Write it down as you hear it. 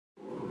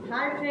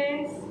Hi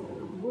friends,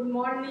 good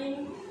morning.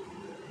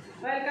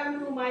 Welcome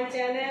to my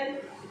channel,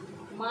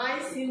 My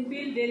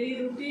Simple Daily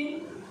Routine.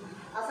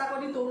 আশা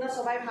করি তোমরা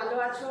সবাই ভালো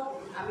আছো,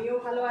 আমিও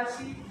ভালো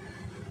আছি।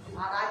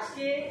 আর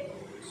আজকে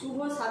শুভ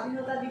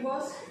স্বাধীনতা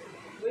দিবস,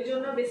 ওই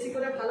জন্য বেশি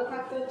করে ভালো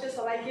থাকতে হচ্ছে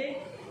সবাইকে।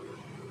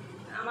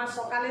 আমার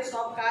সকালে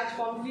সব কাজ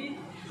কমপ্লিট।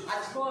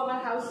 আজকেও আমার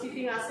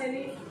হাউসকিপিং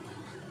আসেনি,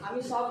 আমি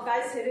সব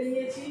কাজ সেরে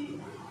নিয়েছি।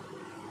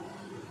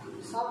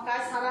 সব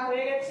কাজ সারা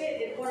হয়ে গেছে।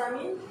 এরপর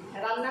আমি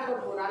রান্না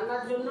করব।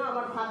 রান্নার জন্য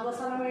আমার ভাত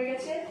বসানো হয়ে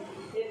গেছে।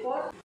 এরপর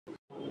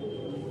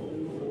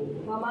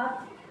আমার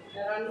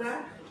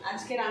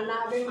আজকে রান্না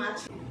হবে মাছ,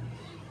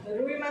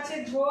 রুই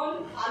মাছের ঝোল,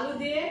 আলু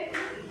দিয়ে।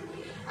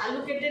 আলু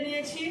কেটে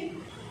নিয়েছি।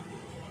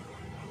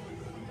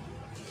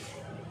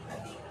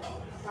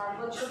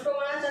 তারপর ছোট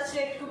মাছ আছে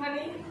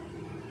একটুখানি।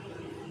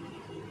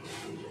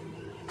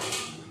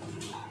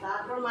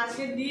 তারপর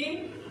মাছের ডিম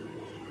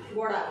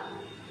বড়া,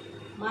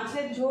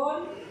 মাছের ঝোল,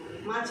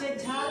 মাছের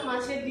ঝাল,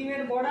 মাছের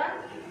ডিমের বড়া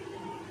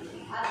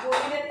আর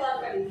পনিরের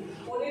তরকারি,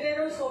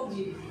 পনিরেরও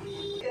সবজি।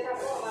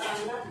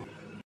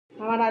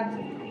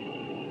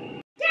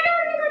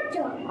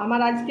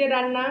 আমার আজকে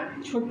রান্না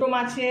ছোট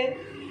মাছের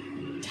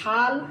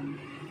ঝাল,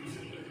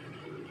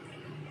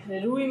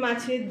 রুই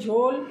মাছের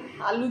ঝোল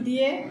আলু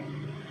দিয়ে,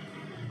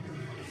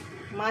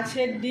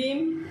 মাছের ডিম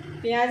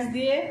পেঁয়াজ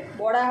দিয়ে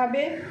বড়া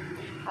হবে।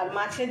 আর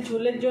মাছের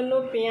ঝোলের জন্য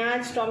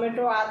পেঁয়াজ,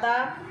 টমেটো, আদা,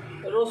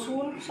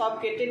 রসুন সব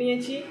কেটে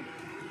নিয়েছি।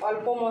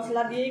 অল্প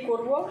মশলা দিয়েই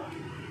করব।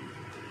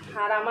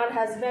 আর আমার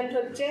হাজব্যান্ড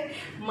হচ্ছে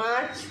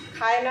মাছ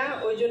খায় না,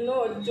 ওর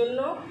জন্য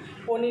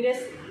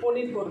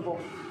পনির করব।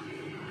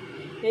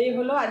 এই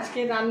হলো আজকে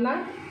রান্না।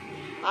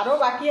 আরও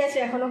বাকি আছে,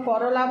 এখনও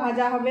করলা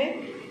ভাজা হবে।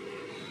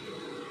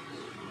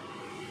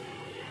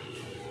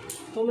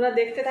 তোমরা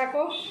দেখতে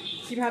থাকো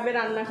কিভাবে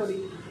রান্না করি।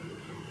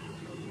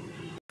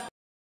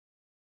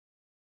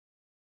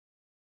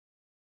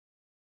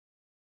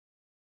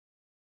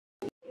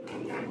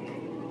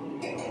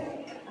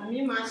 আমি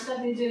মাছটা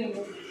ভেজে নেব।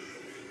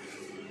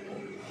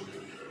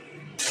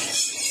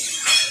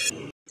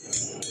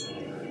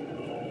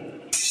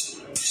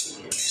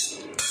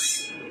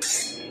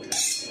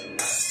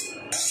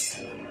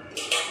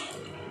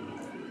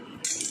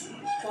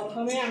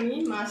 প্রথমে আমি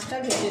মাছটা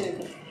ভেজে নেব।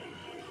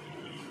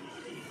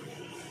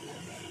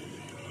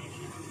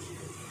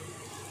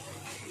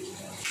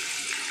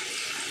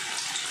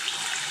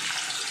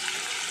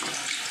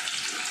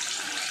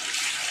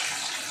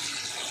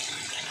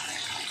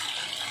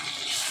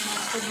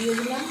 মাছটা দিয়ে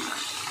দিলাম,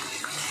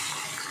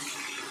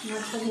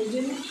 মাছটা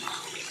ভেজে নিই।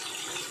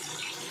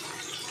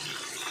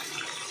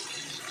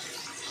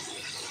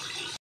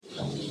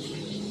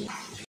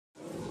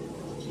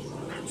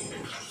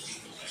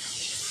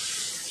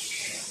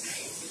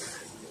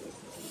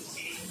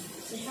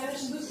 এখানে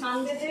শুধু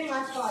সানডেতেই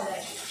মাছ পাওয়া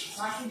যায়,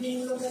 বাকি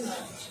দিনগুলোতে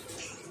নয়।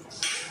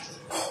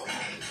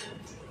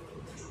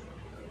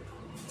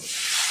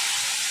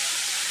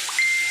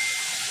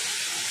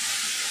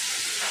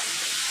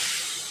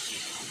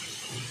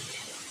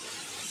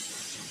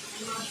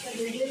 মাছটা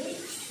ভেজে নিই।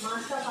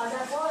 মাছটা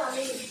ভাজার পর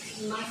আমি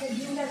মাছের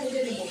ডিমটা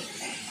ভেজে নেব।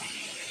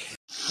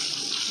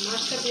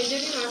 মাছটা ভেজে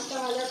নিই। মাছটা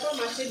ভাজার পর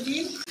মাছের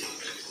ডিম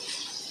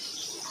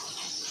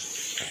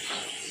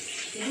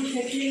একটু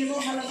ফেটিয়ে নেবো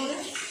ভালো করে।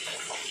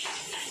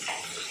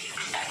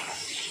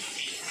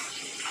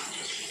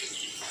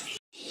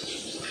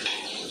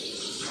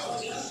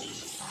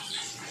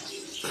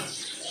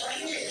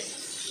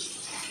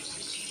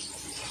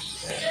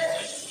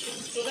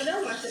 চলে যাও,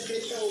 মাছের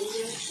তেলটা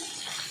উঠে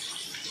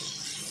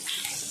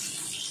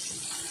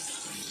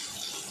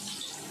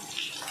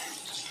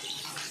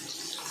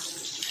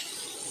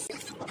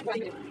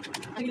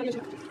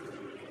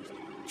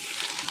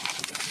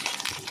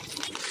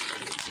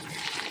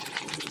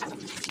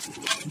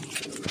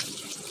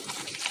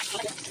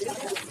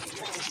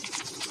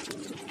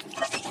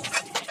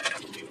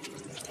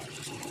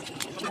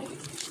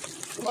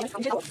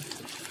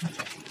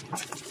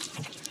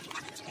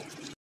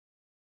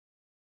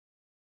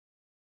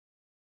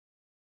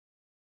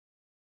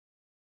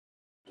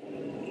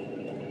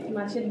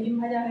মাছের ডিম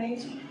ভাজা হয়ে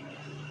গেছে।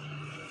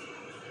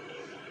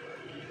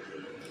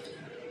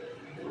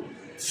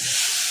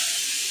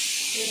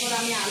 এরপর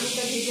আমি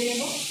আলুটা ভেজে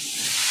নেব।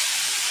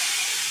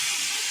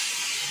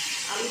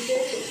 আলুতে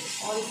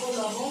অল্প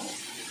লবণ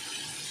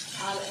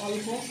আর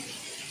অল্প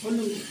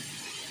হলুদ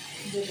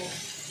দেব।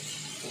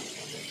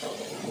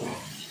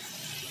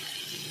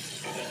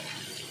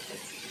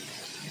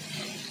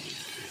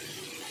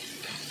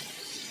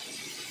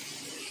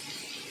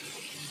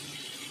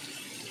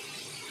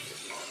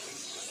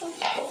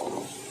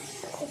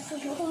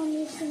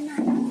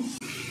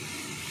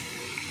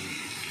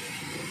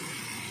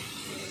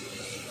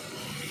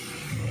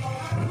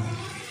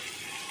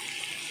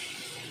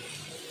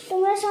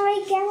 তোমরা সবাই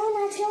কেমন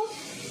আছো?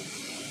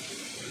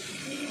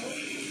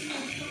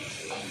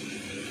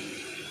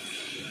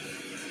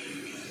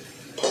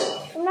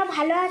 তোমরা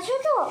ভালো আছো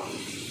তো?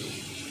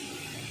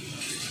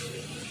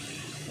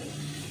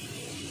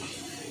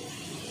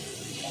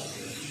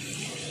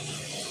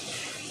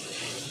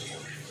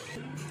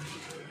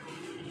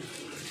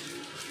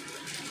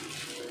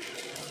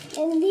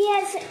 দিয়ে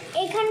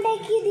এখানটায়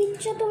কি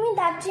দিচ্ছ তুমি?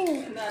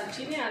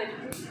 দারচিনি আর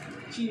একটু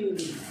চিনি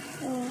দিই।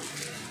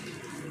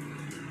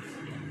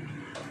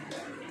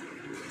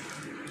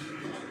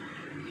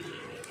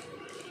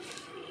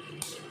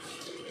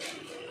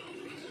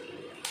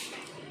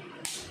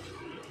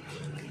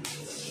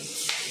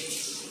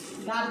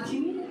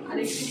 দারচিনি আর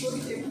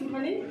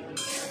একটুখানি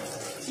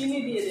চিনি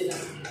দিয়ে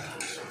দিলাম।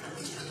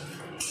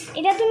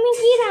 এটা তুমি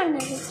কি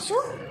রান্না করছো?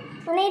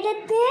 মানে এটা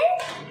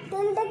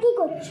তেলটা কি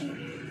করছো?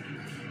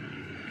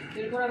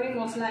 এরপর আমি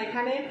মশলা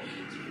এখানে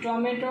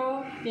টমেটো,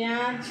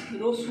 পেঁয়াজ,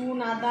 রসুন,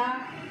 আদা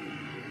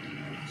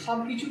সব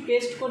কিছু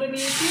পেস্ট করে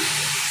নিয়েছি।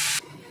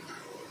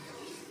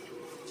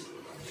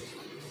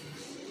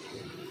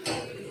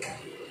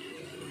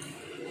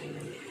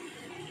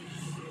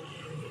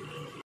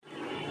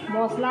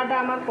 মশলাটা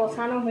আমার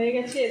কষানো হয়ে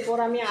গেছে, এরপর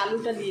আমি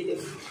আলুটা দিয়ে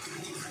দেব।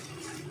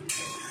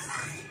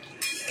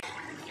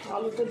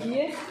 আলুটা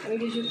দিয়ে আমি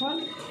কিছুক্ষণ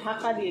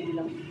ঢাকা দিয়ে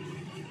দিলাম।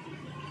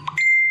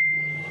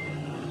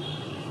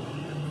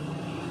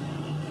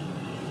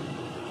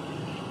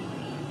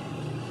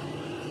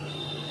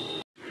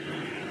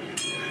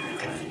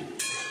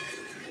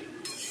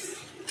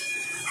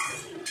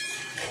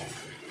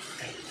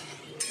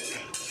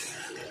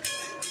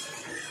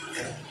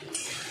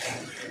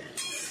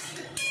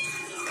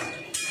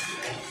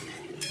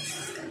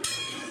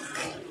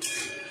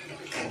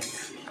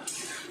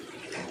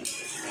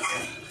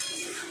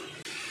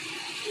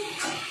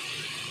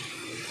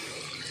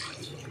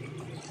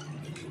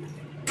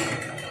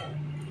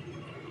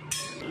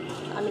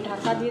 আমি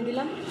ঢাকা দিয়ে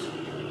দিলাম,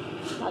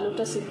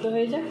 আলুটা সিদ্ধ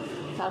হয়ে যায়,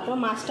 তারপর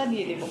মাছটা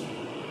দিয়ে দেব।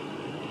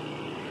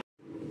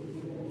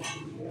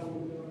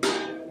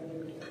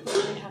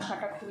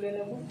 ঢাকাটা খুলে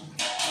নেব।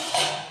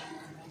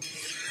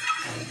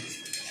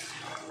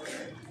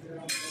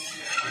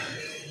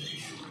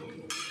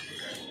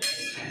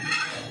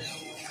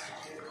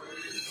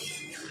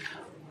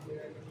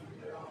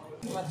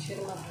 মাছের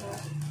মাথা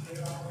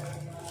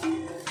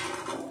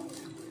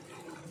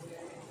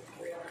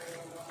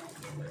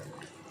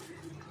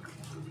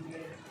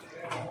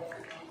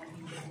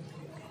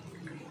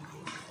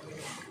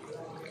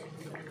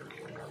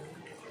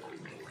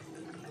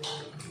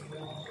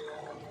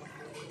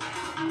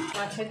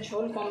মাছের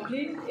ঝোল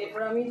কমপ্লিট।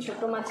 এরপর আমি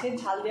ছোটো মাছের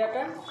ঝাল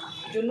দেওয়াটার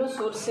জন্য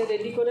সর্ষে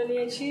রেডি করে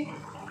নিয়েছি।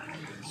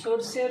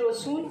 সর্ষে,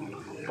 রসুন,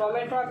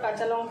 টমেটো আর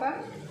কাঁচা লঙ্কা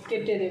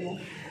কেটে দেব।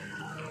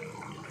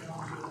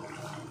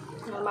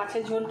 আর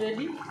মাছের ঝোল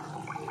রেডি।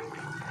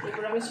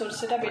 এরপর আমি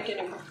সর্ষেটা বেটে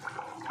নেব।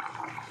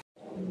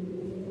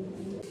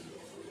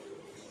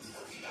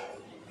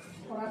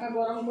 কড়াটা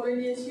গরম করে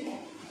নিয়েছি,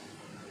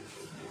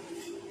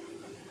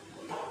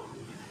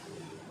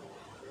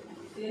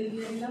 তেল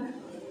দিয়ে দিলাম।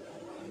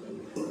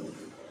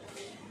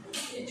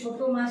 এই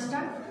ছোটো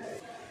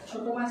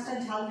মাছটা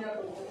ঝাল দেওয়া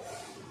করবো।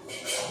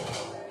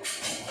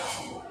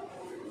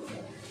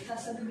 তার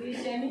সাথে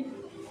দিয়েছি আমি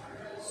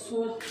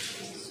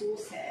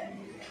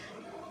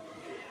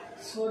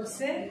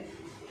সর্ষে।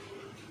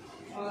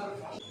 আর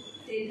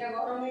তেলটা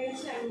গরম হয়ে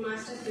গেছে, আমি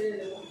মাছটা ছেড়ে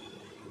দেবো।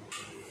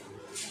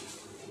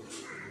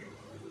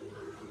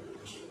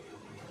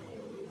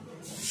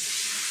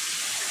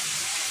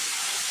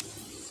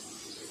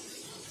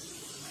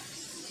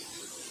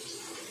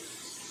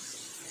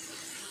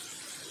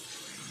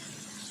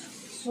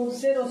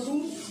 সর্ষে, রসুন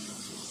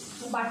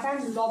বাটা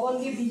লবণ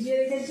দিয়ে ভিজিয়ে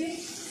রেখেছি,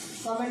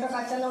 টমেটো,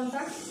 কাঁচা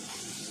লঙ্কা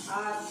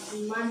আর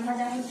মাছ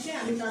ভাজা হচ্ছে।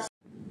 আমি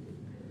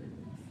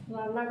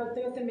রান্না করতে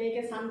করতে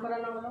মেয়েকে স্নান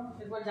করানো হলো,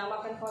 এরপর জামা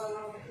প্যান্ট পরানো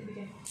হলো।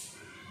 এদিকে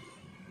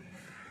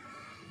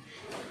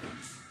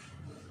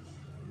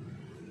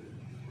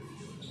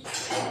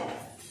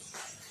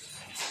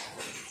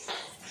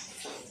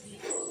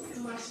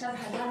মাছটা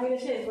ভাজা হয়ে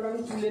গেছে, এরপর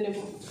আমি তুলে নেব।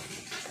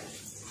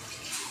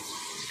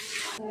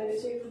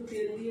 একটু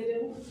তেল দিয়ে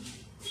দেবো।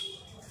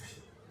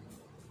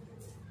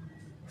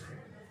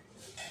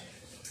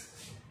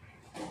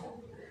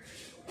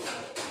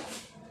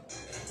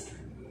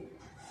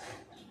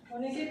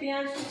 অনেকে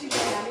পেঁয়াজ কুচি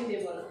দেয়, আমি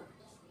দেবো না।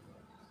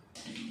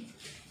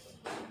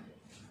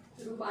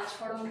 একটু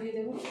পাঁচফোড়ন দিয়ে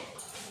দেবো।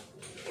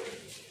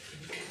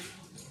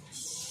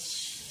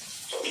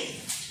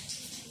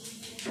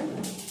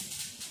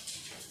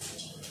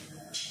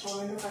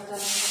 টমেটো, কাঁচা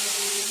লঙ্কা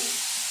দিয়ে দেবো।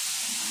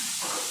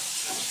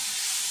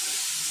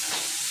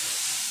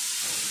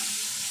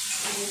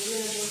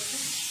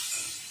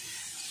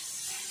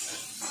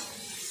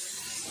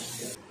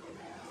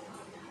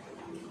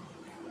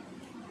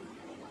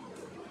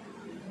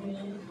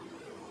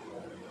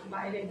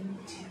 বাইরে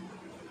ঘুরছি।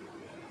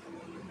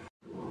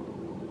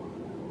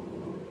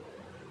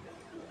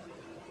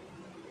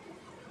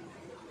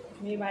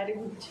 মেয়ে বাইরে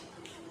ঘুরছে।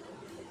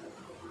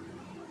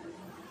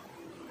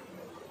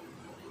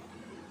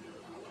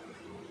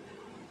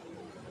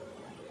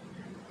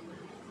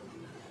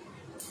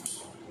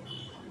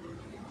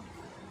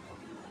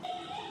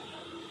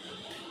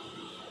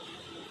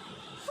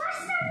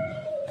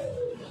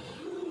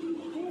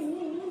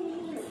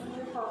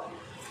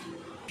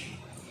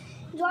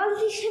 জল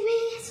হিসেবে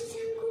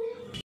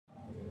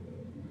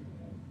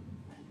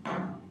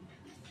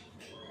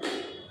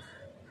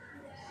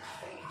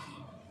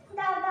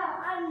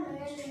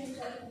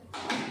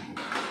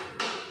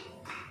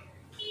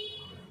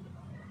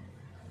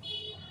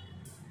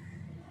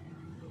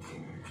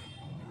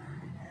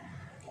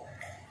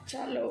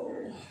চলো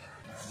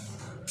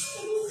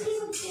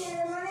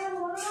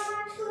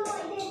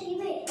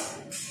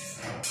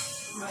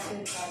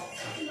মাছের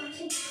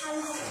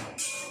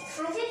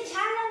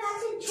ঝাল,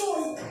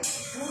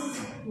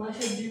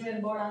 মাছের ডিমের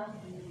বড়া,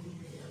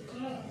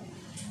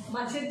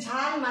 মাছের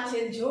ঝাল,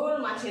 মাছের ঝোল,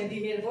 মাছের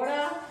ডিমের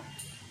বড়া,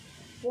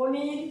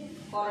 পনির,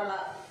 করলা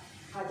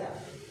ভাজা।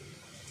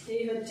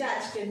 এই হচ্ছে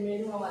আজকের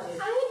মেনু আমাদের।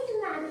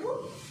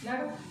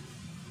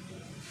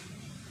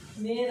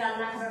 মেয়ে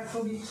রান্না করার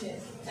খুব ইচ্ছে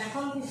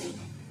এখন থেকে,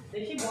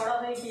 দেখি বড়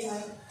হয়ে কি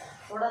হয়।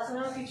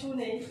 পড়াশোনার কিছু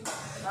নেই,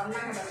 রান্না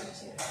করা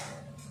হচ্ছে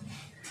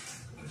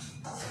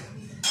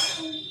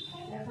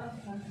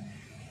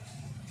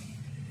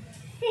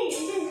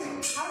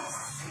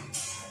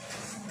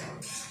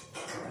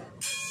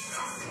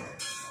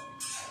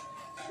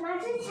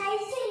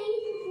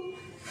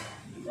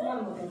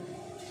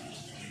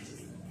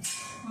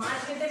মাছ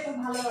খেতে খুব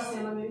ভালোবাসে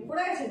আমার মেয়ে।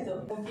 পড়ে গেছে তো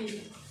কি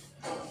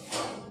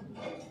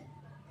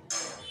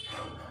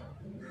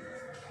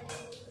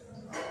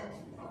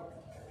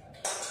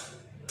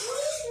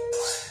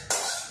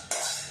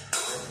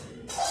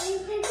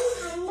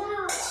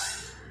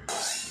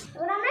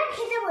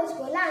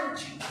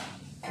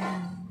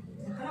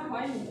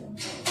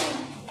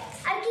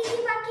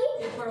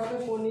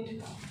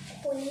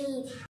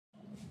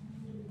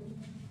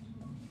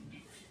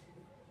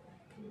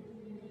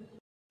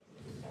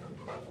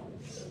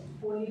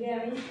পনিরে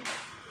আমি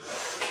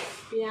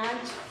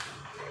পেঁয়াজ,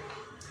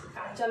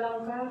 কাঁচা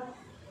লঙ্কা,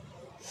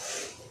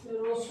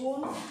 রসুন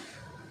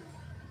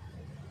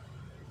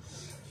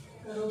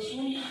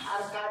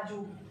আর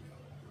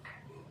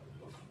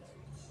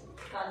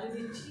কাজু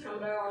দিচ্ছি।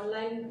 আমরা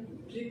অনলাইন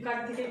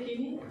ফ্লিপকার্ট থেকে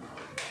কিনি,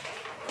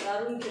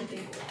 দারুণ খেতে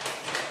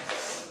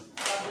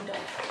কাজুটা।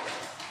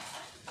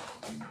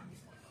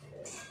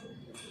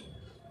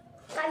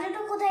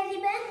 কাজুটা কোথায়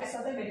দিবেন?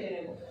 একসাথে বেটে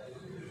নেব।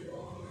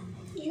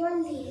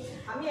 জলদি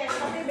আমি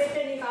একসাথে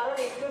বেটে নিই, কারণ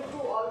একটু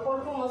অল্প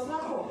অল্প মশলা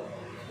তো,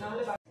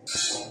 নাহলে।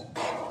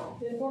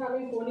 এরপর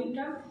আমি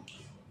পনিরটা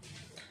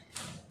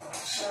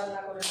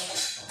রান্না করে নেব।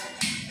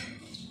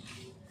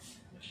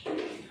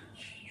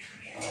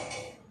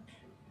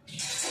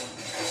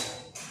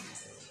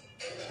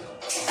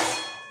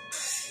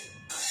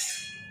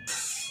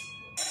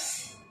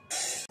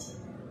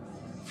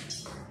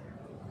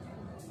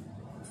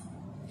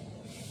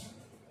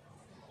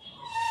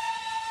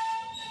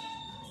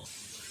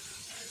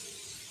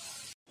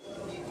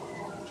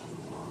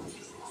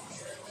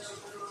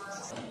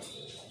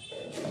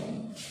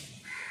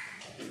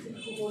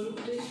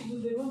 হলুদটাই শুধু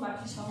দেবো,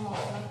 বাকি সব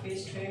মশলা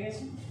পেস্ট হয়ে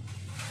গেছে।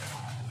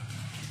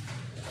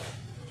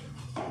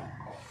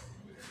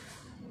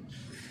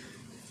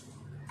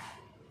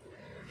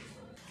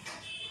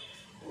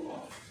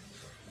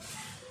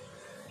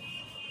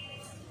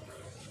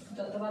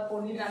 যতবার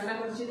পনির রান্না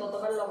করছি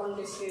ততবার লবণ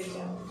বেশি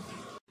হয়েছে।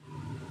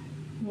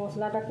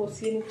 মশলাটা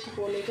কষিয়ে নিচ্ছি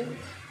পনিরে।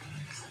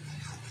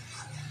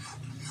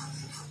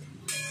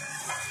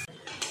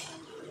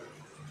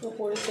 তো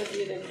পনিরটা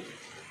দিয়ে দেবো।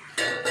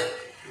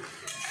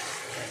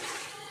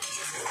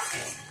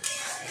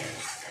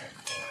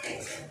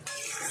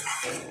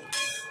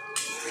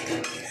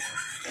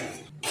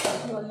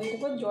 জল দিয়ে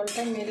দেবো,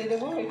 জলটা মেরে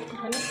দেবো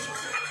একটুখানি।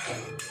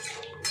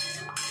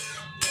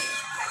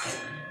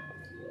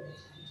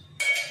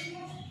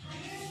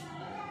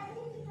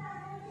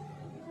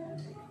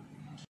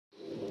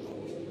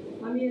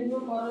 আমি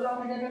এরপর করলা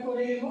ভাজাটা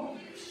করে দেবো।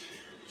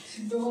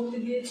 সিদ্ধ করতে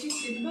দিয়েছি,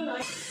 সিদ্ধ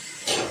নয়,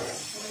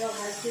 করলা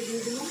ভাজতে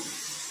দিয়ে দেবো।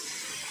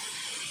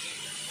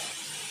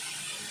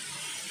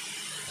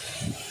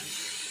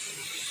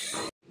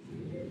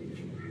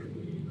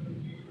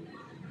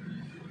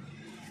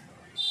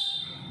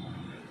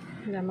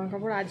 জামা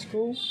কাপড়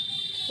আজকেও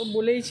তো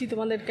বলেইছি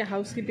তোমাদেরকে,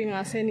 হাউসকিপিং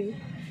আসেনি,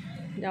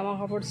 জামা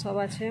কাপড় সব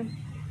আছে।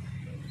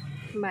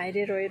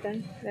 বাইরের ওয়েদার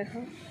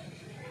দেখো,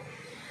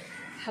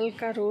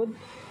 হালকা রোদ,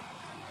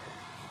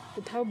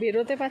 কোথাও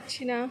বেরোতে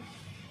পারছি না।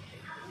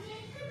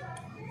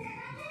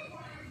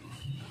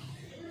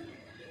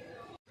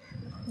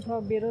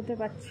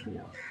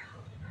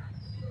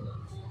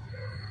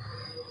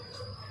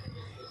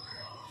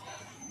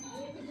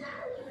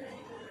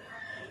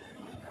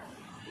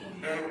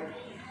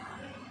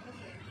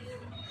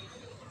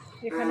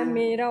 এখানে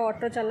মেয়েরা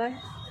অটো চালায়,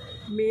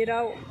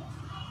 মেয়েরাও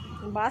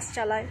বাস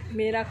চালায়,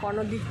 মেয়েরা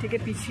কোনো দিক থেকে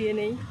পিছিয়ে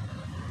নেই।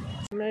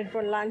 আমরা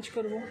এরপর লাঞ্চ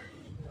করব।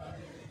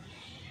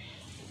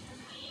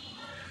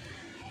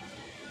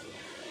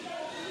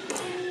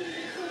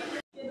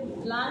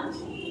 লাঞ্চ,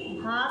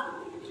 ভাত,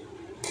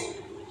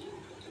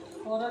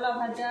 করলা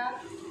ভাজা,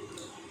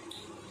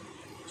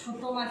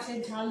 ছোট মাছের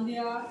ঝাল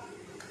দেওয়া,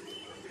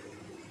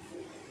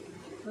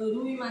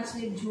 রুই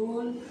মাছের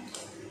ঝোল,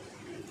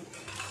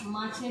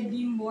 মাছের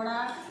ডিম বড়া,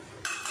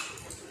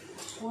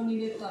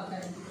 পনিরের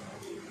তরকারি।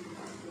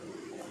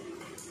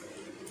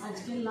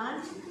 আজকের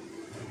লাঞ্চ।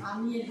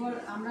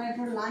 আমরা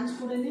এরপর লাঞ্চ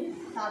করে নিই,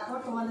 তারপর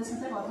তোমাদের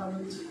সাথে কথা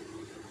বলছি।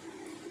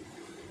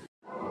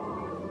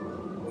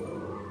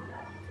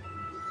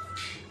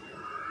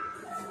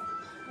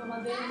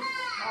 তোমাদের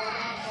খাওয়া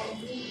দাওয়া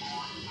কমপ্লিট।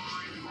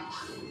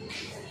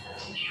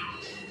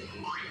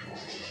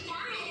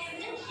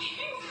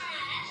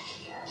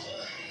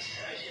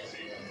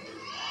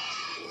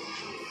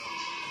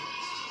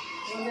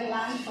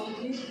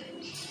 কমপ্লিট।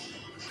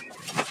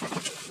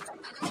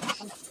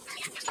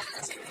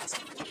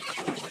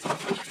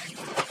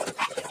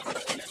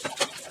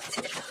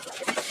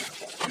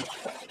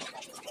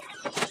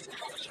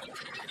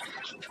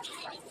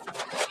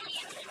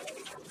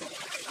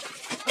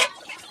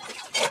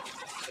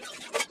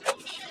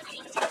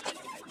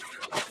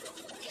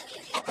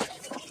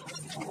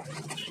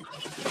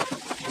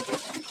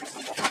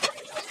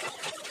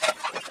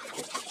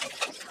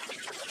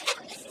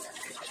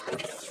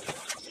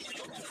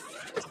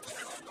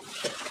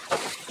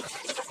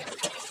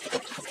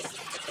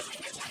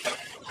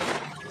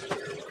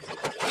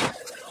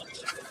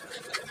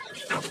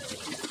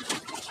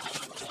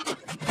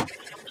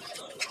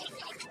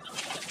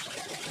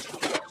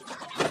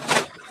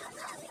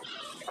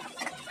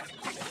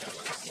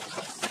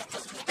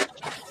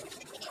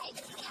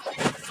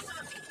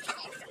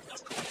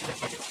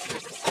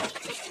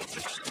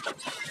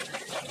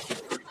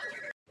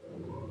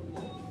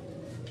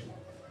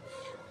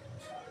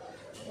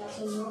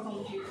 বাসনগুলো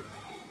কমপ্লিট।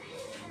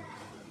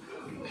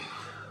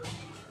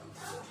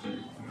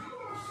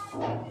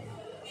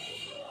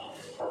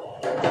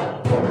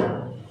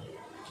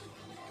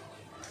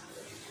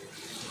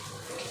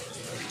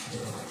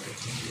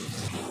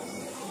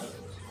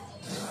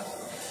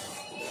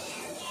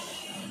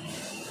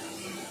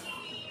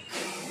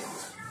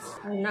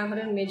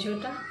 রান্নাঘরের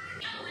মেঝোটা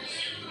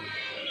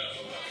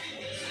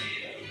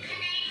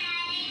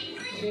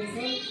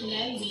দেখুন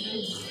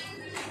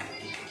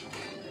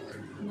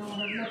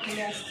রান্না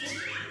চলে আসছে।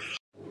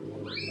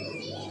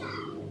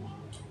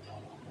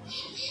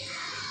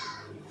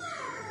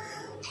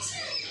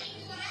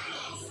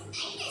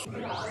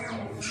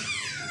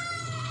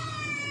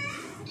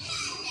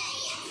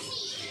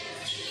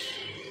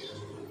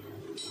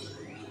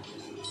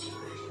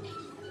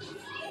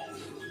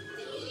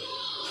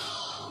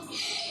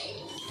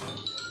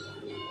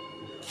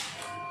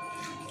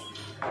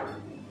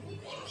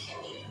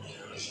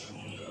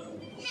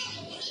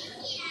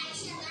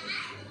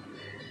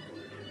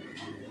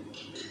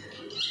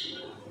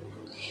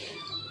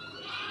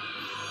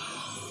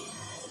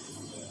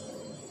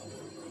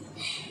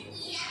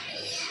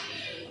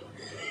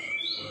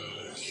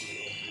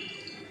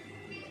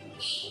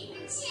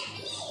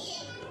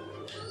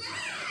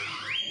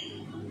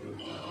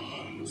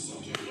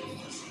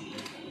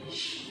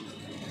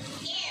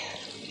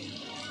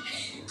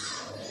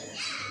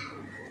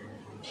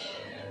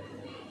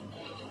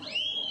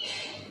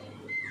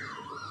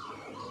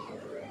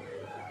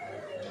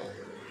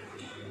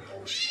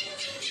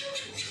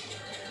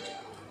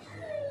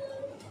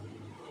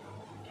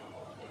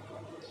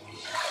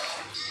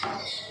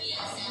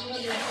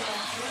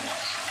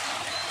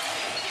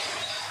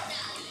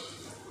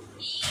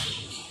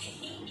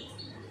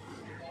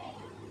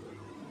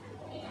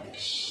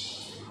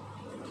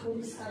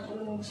 পরিষ্কার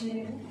করে মুছে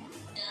নেব।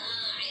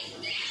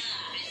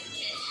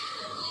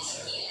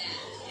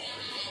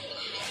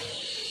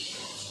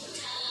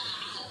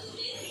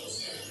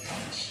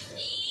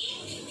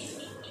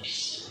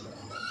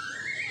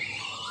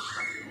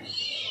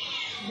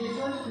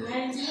 ডেটল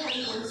ফিনাইল দিয়ে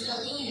আমি পরিষ্কার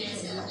করে মুছে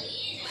দিলাম।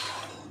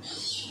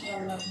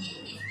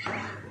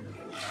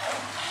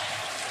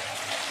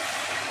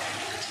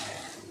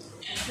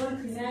 ডেটল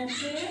ফিনাইল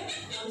দিয়ে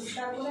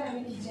পরিষ্কার করে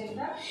আমি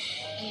কিচেনটা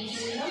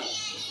মুছে দিলাম।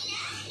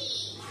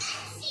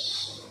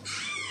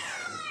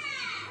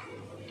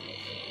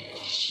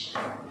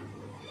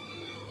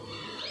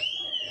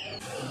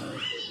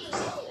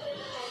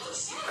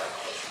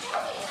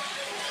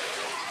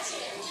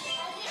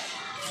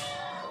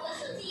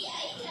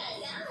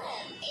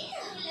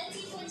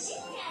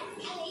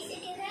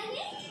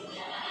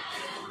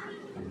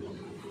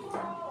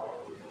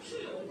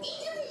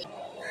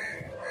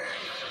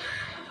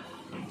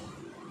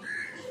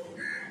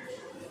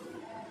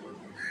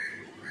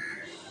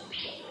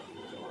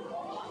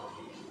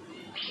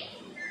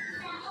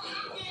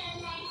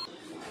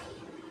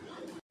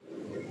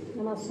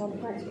 আমার সব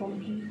কাজ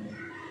কমপ্লিট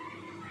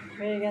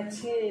হয়ে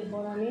গেছে।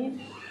 এরপর আমি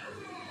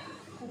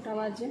কটা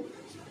বাজে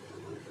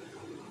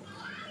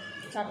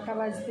 4টা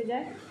বাজতে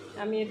যায়।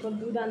 আমি এরপর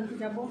দুধ আনতে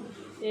যাব।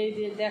 এই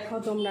যে দেখো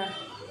তোমরা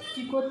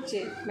কি করছে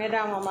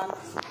ম্যাডাম আমার।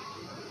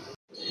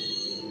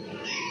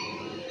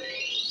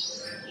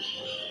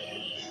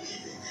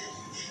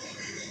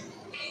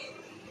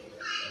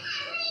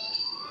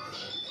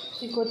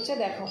 কি করছে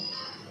দেখো।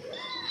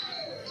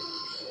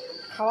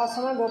 খাওয়ার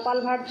সময় গোপাল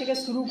ভাঁড় থেকে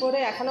শুরু করে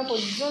এখনো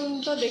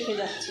পর্যন্ত দেখে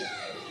যাচ্ছে,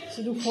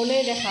 শুধু ফোনে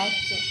দেখা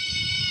হচ্ছে।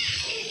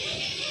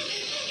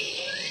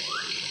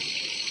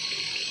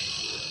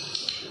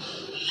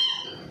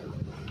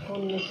 ফোন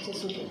নিচ্ছে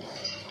শুধু।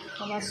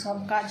 আমার সব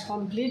কাজ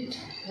কমপ্লিট।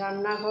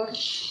 রান্নাঘর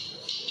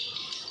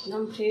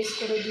একদম ফ্রেশ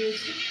করে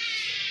দিয়েছি,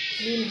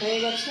 ক্লিন হয়ে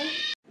গেছে।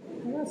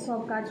 আমার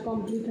সব কাজ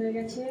কমপ্লিট হয়ে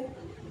গেছে।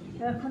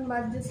 এখন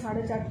বাজছে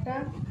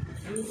 4:30।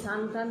 আমি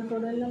স্নান টান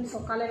করে নিলাম।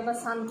 সকালে একবার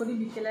স্নান করি,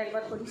 বিকেলে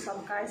একবার করি, সব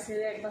কাজ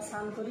সেরে একবার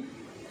স্নান করি।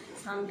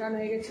 স্নান টান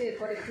হয়ে গেছে।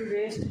 এরপর একটু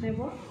রেস্ট নেব।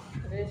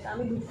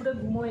 আমি দুপুরে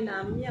ঘুমোই না।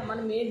 আমি আমার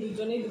মেয়ে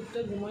দুজনেই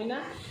দুপুরে ঘুমোই না।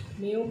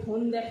 মেয়েও ফোন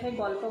দেখে,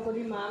 গল্প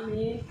করি, মা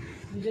মেয়ে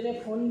দুজনে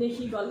ফোন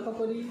দেখি, গল্প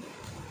করি।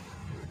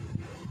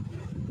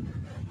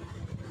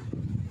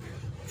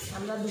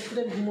 আমরা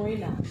দুপুরে ঘুমোই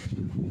না,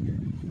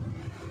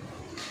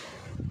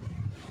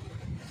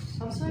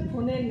 সবসময়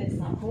ফোনের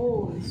নেশা,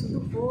 ফোন, শুধু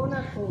ফোন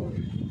আর ফোন।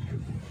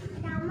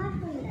 আমার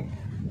ফোন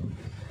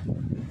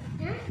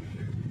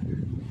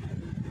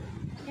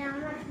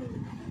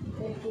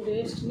একটু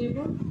রেস্ট নেব,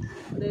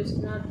 রেস্ট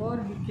নেওয়ার পর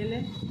বিকেলে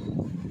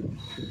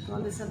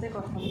তোমাদের সাথে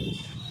কথা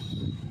বলছি।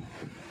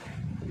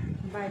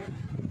 By.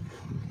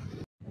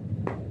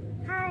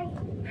 High,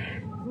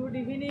 good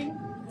evening.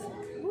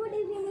 Good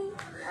evening.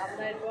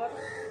 আমরা এরপর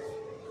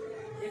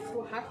একটু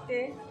হাঁটতে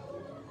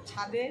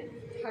ছাদে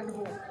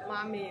থাকবো, মা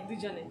মেয়ে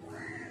দুজনে।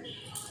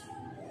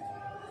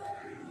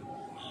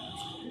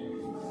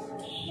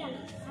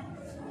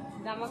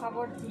 জামা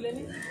কাপড় তুলে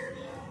নি,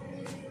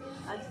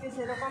 আজকে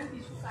সেরকম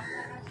কিছু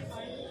কাছাকাছি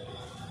হয়নি,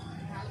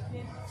 কালকে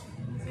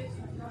বেশ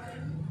সুন্দর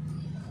হয়নি।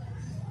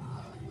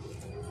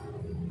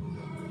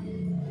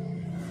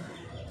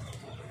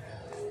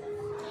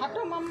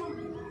 হাঁটো মাম্মা।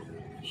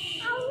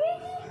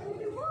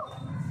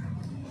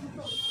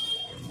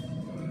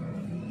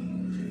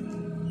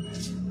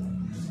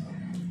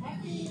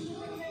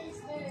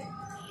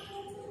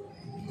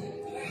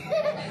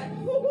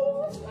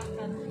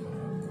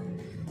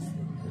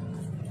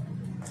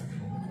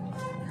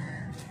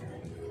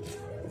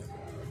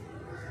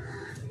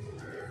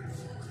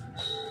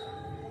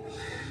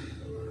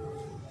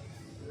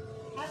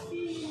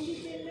 Happy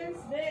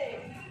Independence Day.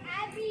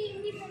 Happy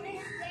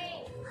Independence Day.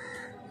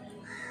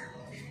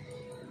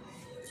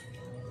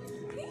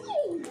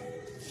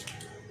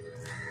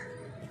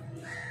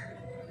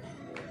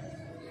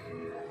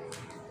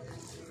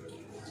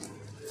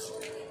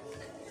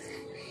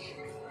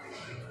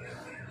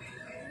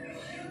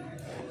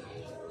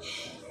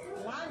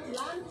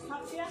 Lunch,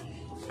 Satya.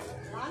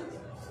 Lunch.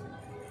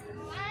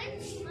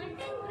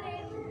 Mutton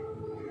bread.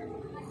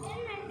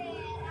 Mutton and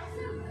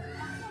rasam.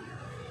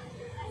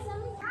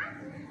 Rasam.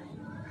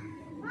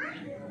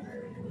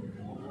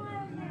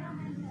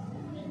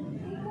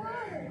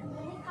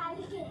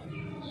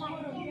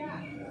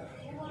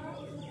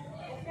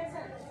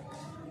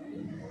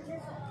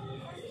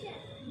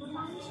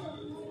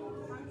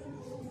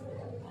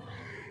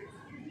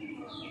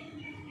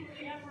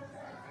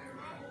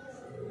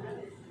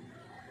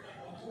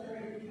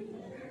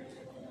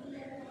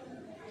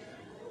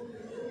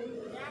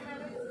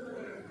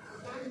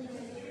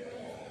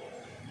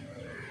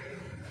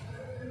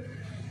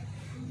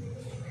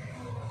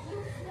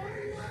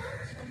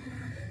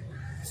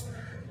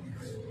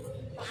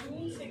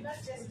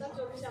 চেষ্টা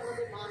চলছে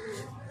আমাদের মানুষ।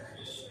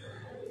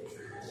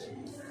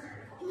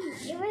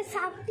 এবার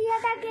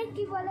সাপটিয়াটাকে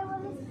কি বলে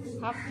বলে?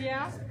 সাপটিয়া।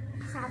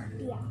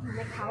 সাপটিয়া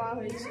মানে খাওয়া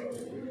হয়েছে।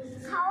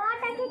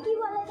 খাওয়াটাকে কি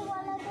বলে তো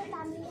বলো তো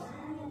তামিলে?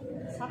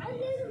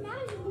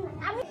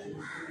 আমি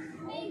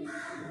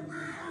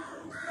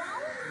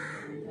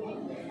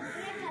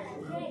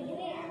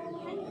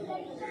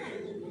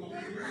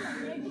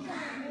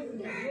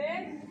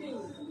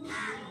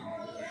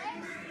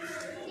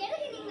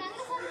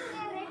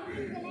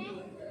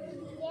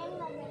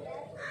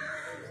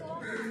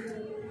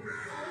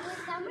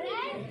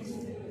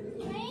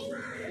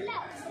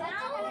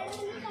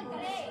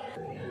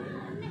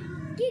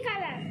কি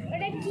কালার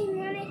ওটা, কি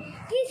মানে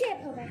কি শেপ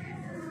হবে?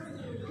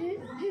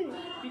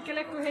 বিকেলে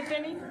একটু হেঁটে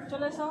নি,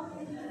 চলে এসো।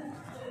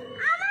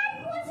 আমার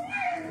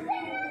প্রশ্নের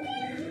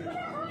উত্তর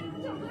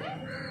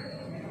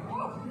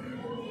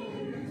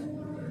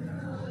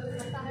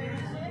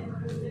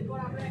এরপর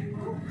আমরা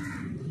একটু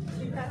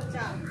লিকার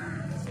চা,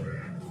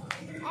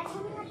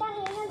 এখন ওটা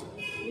হয়ে গেল।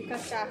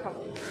 লিকার চা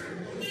খাবো।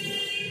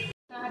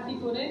 হাঁটি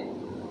করে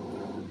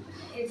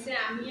এসে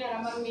আমি আর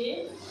আমার মেয়ে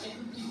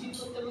একটু টিফিন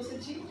করতে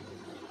বসেছি।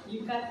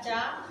 লিকার চা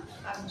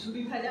আর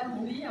ঝুড়ি ভাজা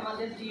মুড়ি,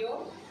 আমাদের প্রিয়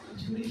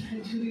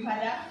ঝুড়ি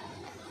ভাজা।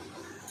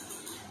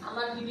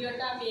 আমার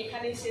ভিডিওটা আমি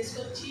এখানেই শেষ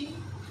করছি।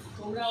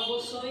 তোমরা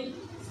অবশ্যই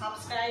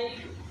সাবস্ক্রাইব,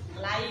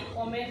 লাইক,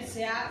 কমেন্ট,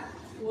 শেয়ার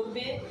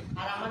করবে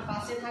আর আমার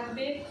পাশে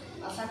থাকবে।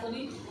 আশা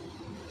করি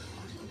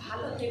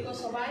ভালো থেকো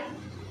সবাই,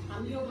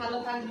 আমিও ভালো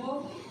থাকবো।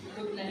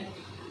 Good night.